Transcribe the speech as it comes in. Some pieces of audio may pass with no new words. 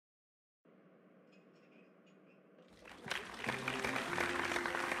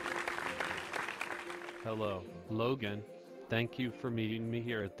Hello, Logan. Thank you for meeting me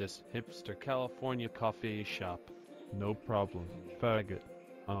here at this hipster California coffee shop. No problem, faggot.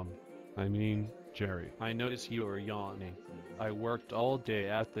 Jerry. I notice you are yawning. I worked all day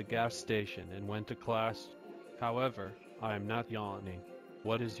at the gas station and went to class. However, I am not yawning.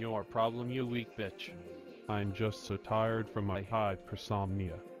 What is your problem, you weak bitch? I'm just so tired from my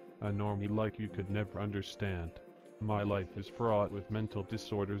hypersomnia. A normie like you could never understand. My life is fraught with mental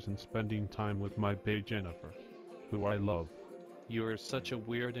disorders and spending time with my bae Jennifer, who I love. You are such a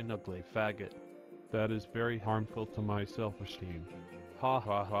weird and ugly faggot. That is very harmful to my self-esteem. Ha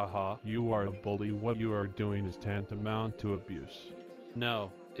ha ha ha. You are a bully. What you are doing is tantamount to abuse.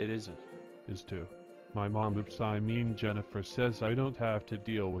 No, it isn't. Is too. My mom, Jennifer, says I don't have to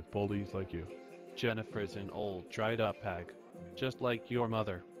deal with bullies like you. Jennifer's an old, dried-up hag. Just like your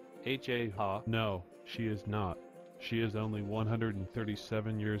mother. Ha. No, she is not. She is only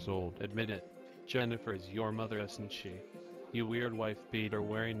 137 years old. Admit it. Jennifer is your mother, isn't she? You weird wife beater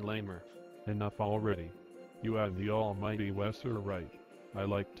wearing lamer. Enough already. You have the almighty Wesser right. I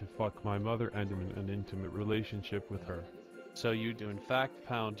like to fuck my mother and am in an intimate relationship with her. So you do in fact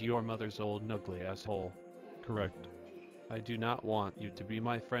pound your mother's old and ugly asshole. Correct. I do not want you to be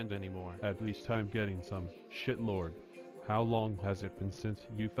my friend anymore. At least I'm getting some shit, Lord. How long has it been since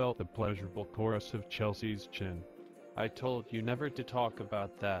you felt the pleasurable chorus of Chelsea's chin? I told you never to talk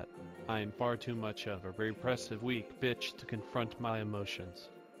about that. I am far too much of a repressive weak bitch to confront my emotions.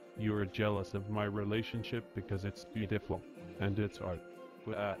 You are jealous of my relationship because it's beautiful, and it's art.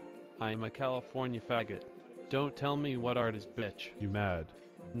 What? I am a California faggot. Don't tell me what art is, bitch. You mad?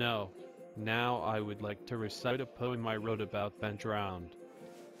 No. Now I would like to recite a poem I wrote about Ben drowned.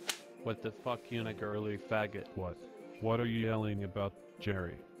 What the fuck, you girly faggot? What? What are you yelling about,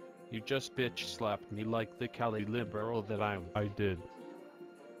 Jerry? You just bitch slapped me like the Cali liberal that I am. I did.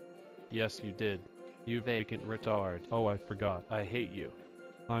 Yes, you did. You vacant retard. Oh, I forgot. I hate you.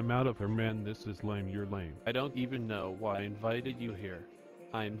 I'm out of here, man. This is lame. You're lame. I don't even know why I invited you here.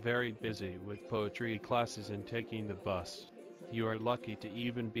 I am very busy with poetry classes and taking the bus. You are lucky to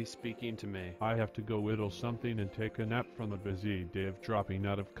even be speaking to me. I have to go whittle something and take a nap from the busy day of dropping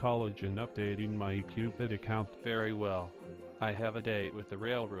out of college and updating my Cupid account. Very well. I have a date with the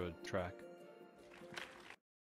railroad track.